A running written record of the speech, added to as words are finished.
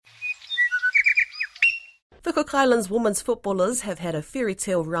The Cook Islands women's footballers have had a fairy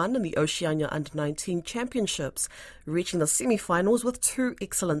tale run in the Oceania Under-19 Championships, reaching the semi-finals with 2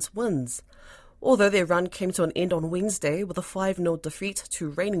 excellent wins. Although their run came to an end on Wednesday with a 5-0 defeat to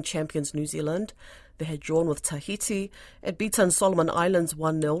reigning champions New Zealand, they had drawn with Tahiti and beaten Solomon Islands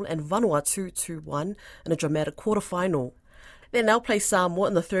 1-0 and Vanuatu 2-1 in a dramatic quarter-final. They now play Samoa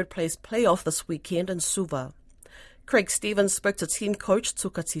in the third-place playoff this weekend in Suva. Craig Stevens spoke to team coach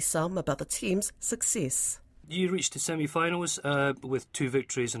Tukati Sam about the team's success. You reached the semi-finals with 2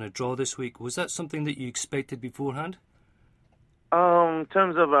 victories and a draw this week. Was that something that you expected beforehand? In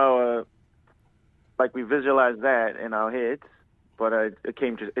terms of our, we visualized that in our heads, but it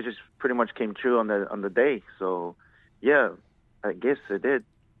just pretty much came true on the day. So, yeah, I guess it did.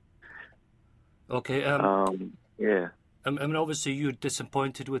 Okay. Yeah. I mean, obviously you're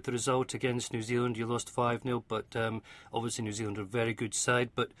disappointed with the result against New Zealand. You lost 5-0, but obviously New Zealand are a very good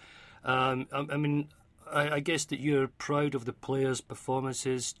side. But I guess that you're proud of the players'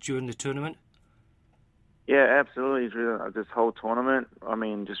 performances during the tournament. Yeah, absolutely. This whole tournament,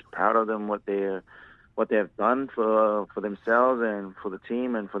 just proud of them, what they have done for themselves and for the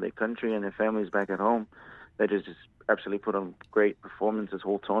team and for their country and their families back at home. They just absolutely put on great performance this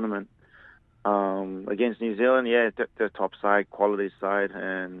whole tournament. Against New Zealand, they're top side, quality side,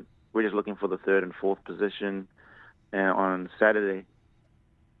 and we're just looking for the 3rd and 4th position on Saturday.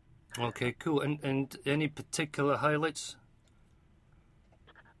 Okay, cool. And any particular highlights?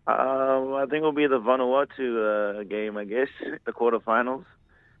 I think it'll be the Vanuatu game, I guess, the quarterfinals.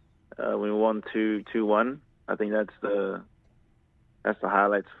 We won 2-1. I think that's the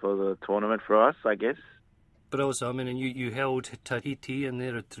highlights for the tournament for us, I guess. But also, and you held Tahiti, and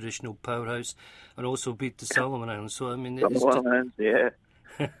they're a traditional powerhouse, and also beat the Solomon Islands. So,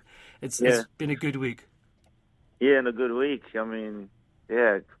 it's been a good week. Yeah, and a good week.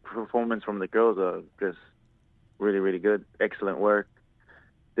 Performance from the girls are just really, really good. Excellent work.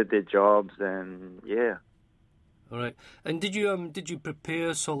 Did their jobs, and yeah. All right. And did you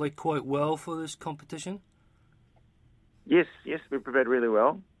prepare quite well for this competition? Yes, we prepared really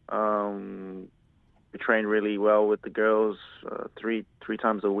well. We trained really well with the girls, three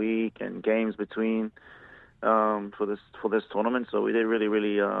times a week, and games between for this tournament. So we did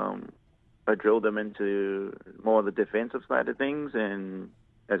really I drilled them into more of the defensive side of things, and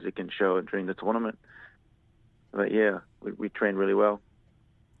as it can show during the tournament. But yeah, we trained really well.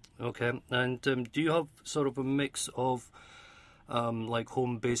 Okay, and do you have sort of a mix of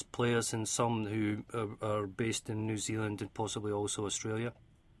home-based players and some who are based in New Zealand and possibly also Australia?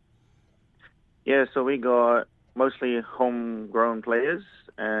 Yeah, so we got mostly homegrown players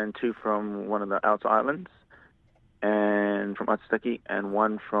and 2 from one of the outer islands and from Atsutaki and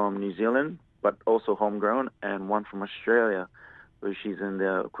 1 from New Zealand, but also homegrown, and 1 from Australia, where she's in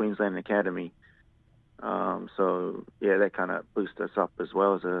the Queensland Academy. So, yeah, that kind of boosts us up as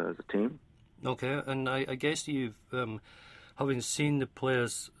well as a team. Okay, and I guess you've, having seen the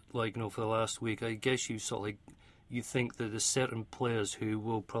players, for the last week, I guess you you think that there's certain players who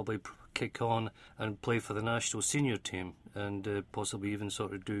will probably kick on and play for the national senior team and possibly even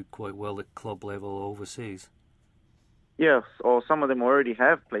sort of do quite well at club level overseas. Yes, or some of them already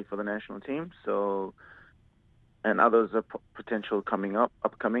have played for the national team, so, and others are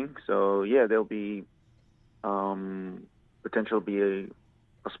upcoming. So yeah, there'll be potential be a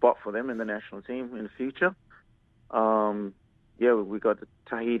spot for them in the national team in the future. We got the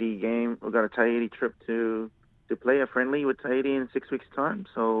Tahiti game. We got a Tahiti trip to play a friendly with Tahiti in 6 weeks' time.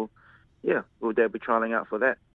 So, yeah, they'll be trialing out for that.